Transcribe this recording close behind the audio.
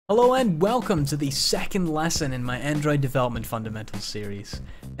Hello and welcome to the second lesson in my Android Development Fundamentals series.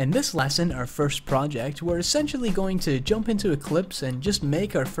 In this lesson, our first project, we're essentially going to jump into Eclipse and just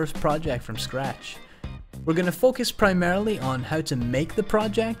make our first project from scratch. We're going to focus primarily on how to make the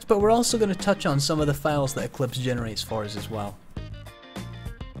project, but we're also going to touch on some of the files that Eclipse generates for us as well.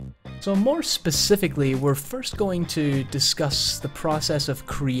 So more specifically, we're first going to discuss the process of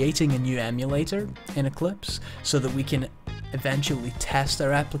creating a new emulator in Eclipse so that we can eventually test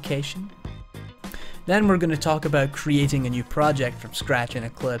our application. Then we're going to talk about creating a new project from scratch in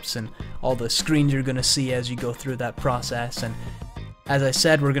Eclipse and all the screens you're going to see as you go through that process. And as I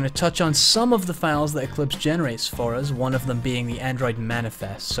said, we're going to touch on some of the files that Eclipse generates for us, one of them being the Android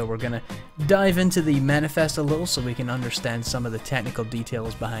manifest. So we're going to dive into the manifest a little so we can understand some of the technical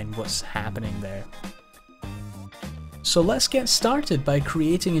details behind what's happening there. So let's get started by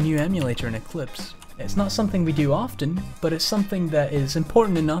creating a new emulator in Eclipse. It's not something we do often, but it's something that is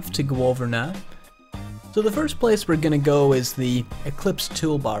important enough to go over now. So the first place we're going to go is the Eclipse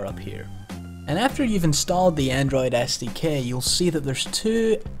toolbar up here. And after you've installed the Android SDK, you'll see that there's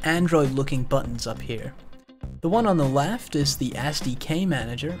two Android looking buttons up here. The one on the left is the SDK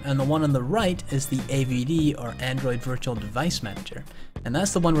Manager, and the one on the right is the AVD, or Android Virtual Device Manager. And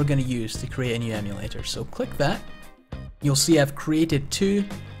that's the one we're going to use to create a new emulator. So click that. You'll see I've created two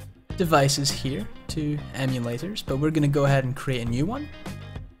devices here, two emulators, but we're going to go ahead and create a new one.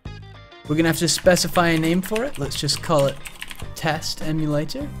 We're going to have to specify a name for it. Let's just call it Test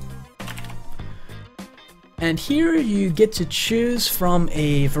Emulator. And here you get to choose from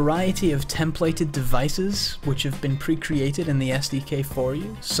a variety of templated devices which have been pre-created in the SDK for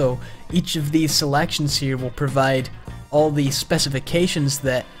you. So each of these selections here will provide all the specifications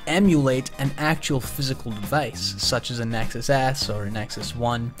that emulate an actual physical device, such as a Nexus S or a Nexus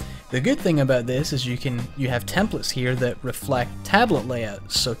 1. The good thing about this is you have templates here that reflect tablet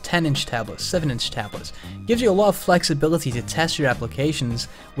layouts, so 10-inch tablets, 7-inch tablets. Gives you a lot of flexibility to test your applications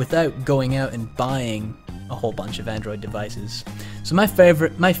without going out and buying a whole bunch of Android devices. So my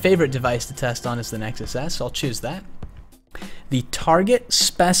favorite device to test on is the Nexus S, so I'll choose that. The target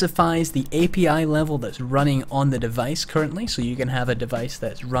specifies the API level that's running on the device currently, so you can have a device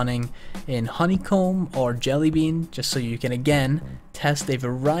that's running in Honeycomb or Jelly Bean, just so you can again test a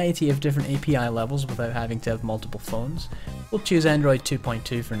variety of different API levels without having to have multiple phones. We'll choose Android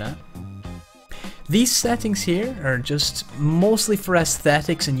 2.2 for now. These settings here are just mostly for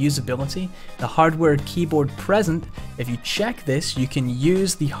aesthetics and usability. The hardware keyboard present, if you check this, you can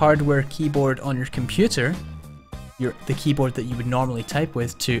use the hardware keyboard on your computer, the keyboard that you would normally type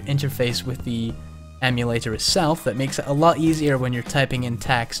with, to interface with the emulator itself. That makes it a lot easier when you're typing in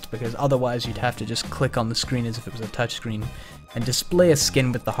text, because otherwise you'd have to just click on the screen as if it was a touchscreen and display a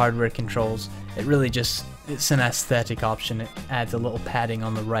skin with the hardware controls. It's an aesthetic option. It adds a little padding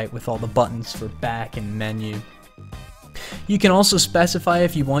on the right with all the buttons for back and menu. You can also specify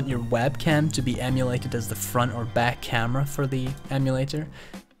if you want your webcam to be emulated as the front or back camera for the emulator.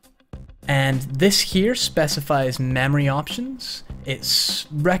 And this here specifies memory options. It's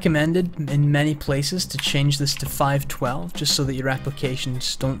recommended in many places to change this to 512 just so that your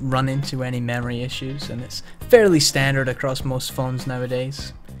applications don't run into any memory issues, and it's fairly standard across most phones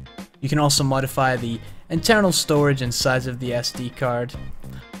nowadays. You can also modify the internal storage and size of the SD card.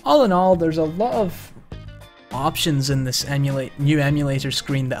 All in all, there's a lot of options in this new emulator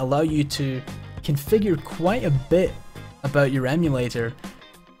screen that allow you to configure quite a bit about your emulator.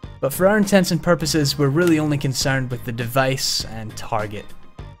 But for our intents and purposes, we're really only concerned with the device and target.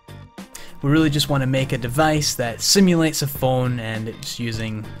 We really just want to make a device that simulates a phone, and it's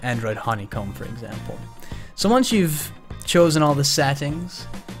using Android Honeycomb, for example. So once you've chosen all the settings,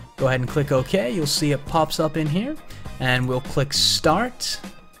 go ahead and click OK. You'll see it pops up in here, and we'll click Start.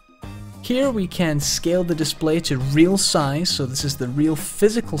 Here we can scale the display to real size, so this is the real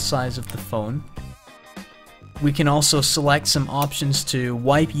physical size of the phone. We can also select some options to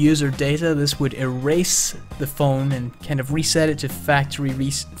wipe user data. This would erase the phone and kind of reset it to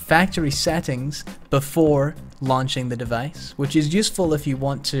factory settings before launching the device, which is useful if you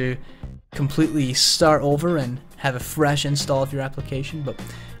want to completely start over and have a fresh install of your application, but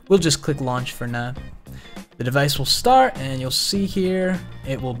we'll just click Launch for now. The device will start, and you'll see here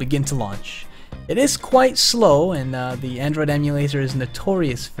it will begin to launch. It is quite slow, and the Android emulator is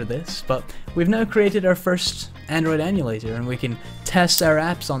notorious for this, but we've now created our first Android emulator, and we can test our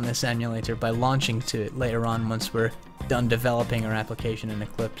apps on this emulator by launching to it later on once we're done developing our application in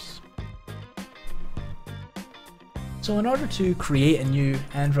Eclipse. So in order to create a new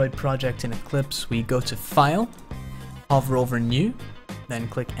Android project in Eclipse, we go to File, hover over New, then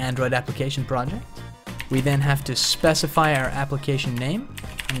click Android Application Project. We then have to specify our application name.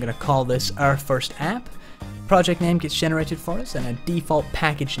 I'm going to call this our first app. Project name gets generated for us, and a default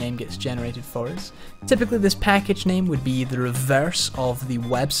package name gets generated for us. Typically this package name would be the reverse of the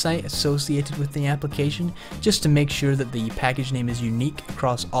website associated with the application, just to make sure that the package name is unique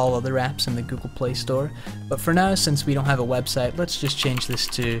across all other apps in the Google Play Store. But for now, since we don't have a website, let's just change this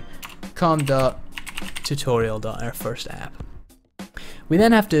to com.tutorial.ourfirstapp. We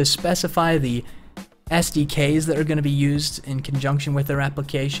then have to specify the SDKs that are going to be used in conjunction with our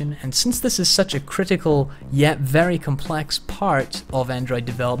application, and since this is such a critical yet very complex part of Android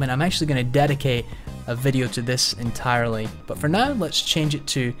development, I'm actually going to dedicate a video to this entirely. But for now, let's change it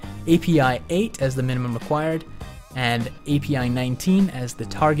to API 8 as the minimum required and API 19 as the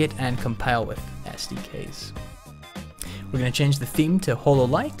target, and compile with SDKs. We're going to change the theme to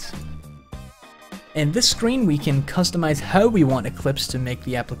HoloLight. In this screen we can customize how we want Eclipse to make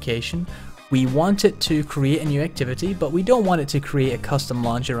the application. We want it to create a new activity, but we don't want it to create a custom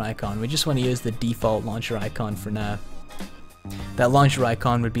launcher icon. We just want to use the default launcher icon for now. That launcher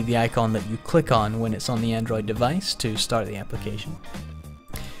icon would be the icon that you click on when it's on the Android device to start the application.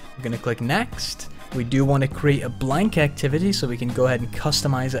 We're going to click Next. We do want to create a blank activity, so we can go ahead and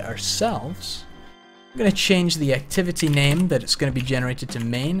customize it ourselves. I'm going to change the activity name that it's going to be generated to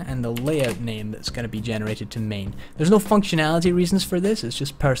main, and the layout name that's going to be generated to main. There's no functionality reasons for this, it's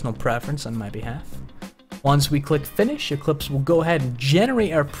just personal preference on my behalf. Once we click Finish, Eclipse will go ahead and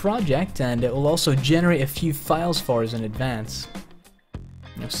generate our project, and it will also generate a few files for us in advance.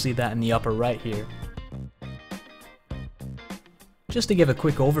 You'll see that in the upper right here. Just to give a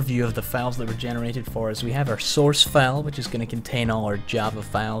quick overview of the files that were generated for us, we have our source file, which is going to contain all our Java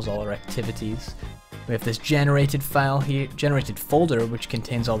files, all our activities. We have this generated file here, generated folder, which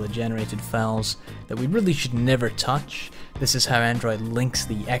contains all the generated files that we really should never touch. This is how Android links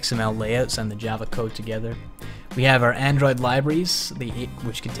the XML layouts and the Java code together. We have our Android libraries,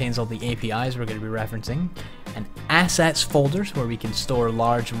 which contains all the APIs we're going to be referencing, and assets folders where we can store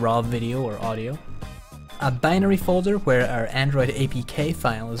large raw video or audio. A binary folder where our Android APK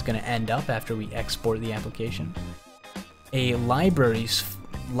file is going to end up after we export the application. A libraries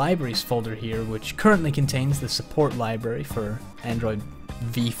folder here, which currently contains the support library for Android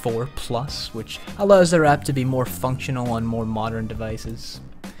v4 Plus, which allows our app to be more functional on more modern devices.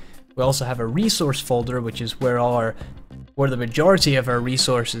 We also have a resource folder, which is where the majority of our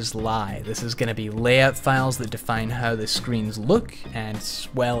resources lie. This is going to be layout files that define how the screens look, as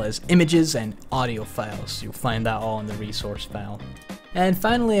well as images and audio files. You'll find that all in the resource file. And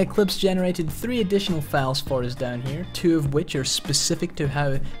finally, Eclipse generated 3 additional files for us down here, 2 of which are specific to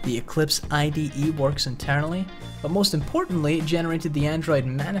how the Eclipse IDE works internally, but most importantly, it generated the Android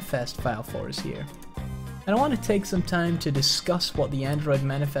manifest file for us here. And I want to take some time to discuss what the Android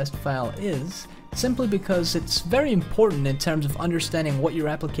manifest file is, simply because it's very important in terms of understanding what your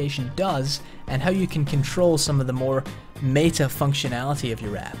application does and how you can control some of the more meta functionality of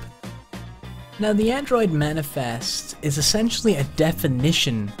your app. Now, the Android manifest is essentially a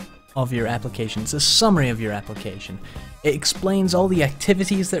definition of your application. It's a summary of your application. It explains all the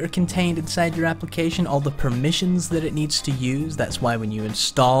activities that are contained inside your application, all the permissions that it needs to use. That's why when you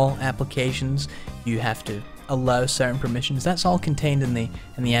install applications, you have to allow certain permissions. That's all contained in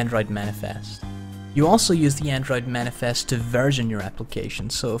the Android manifest. You also use the Android manifest to version your application,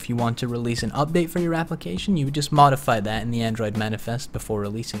 so if you want to release an update for your application, you would just modify that in the Android manifest before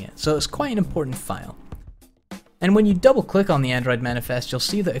releasing it. So it's quite an important file. And when you double click on the Android manifest, you'll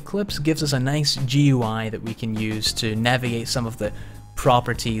see that Eclipse gives us a nice GUI that we can use to navigate some of the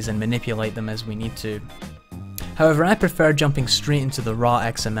properties and manipulate them as we need to. However, I prefer jumping straight into the raw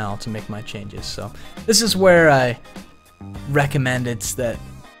XML to make my changes, so this is where I recommended that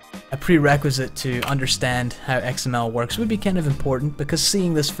a prerequisite to understand how XML works would be kind of important, because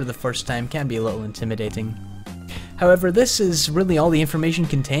seeing this for the first time can be a little intimidating. However, this is really all the information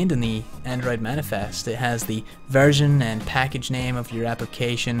contained in the Android manifest. It has the version and package name of your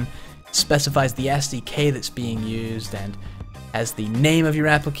application, specifies the SDK that's being used, and has the name of your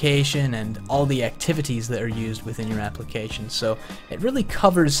application and all the activities that are used within your application. So it really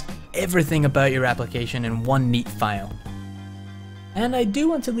covers everything about your application in one neat file. And I do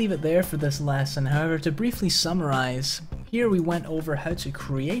want to leave it there for this lesson. However, to briefly summarize, here we went over how to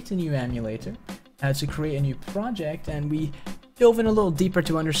create a new emulator, how to create a new project, and we dove in a little deeper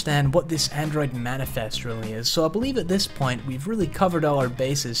to understand what this Android manifest really is. So I believe at this point we've really covered all our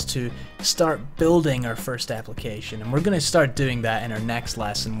bases to start building our first application, and we're going to start doing that in our next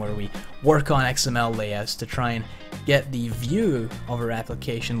lesson, where we work on XML layouts to try and get the view of our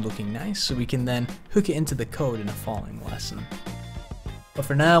application looking nice, so we can then hook it into the code in a following lesson. But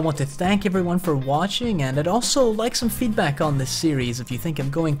for now, I want to thank everyone for watching, and I'd also like some feedback on this series. If you think I'm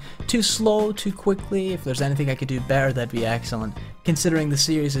going too slow, too quickly, if there's anything I could do better, that'd be excellent. Considering the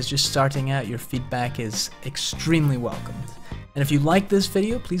series is just starting out, your feedback is extremely welcomed. And if you like this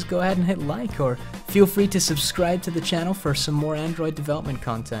video, please go ahead and hit like, or feel free to subscribe to the channel for some more Android development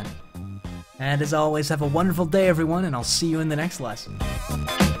content. And as always, have a wonderful day everyone, and I'll see you in the next lesson.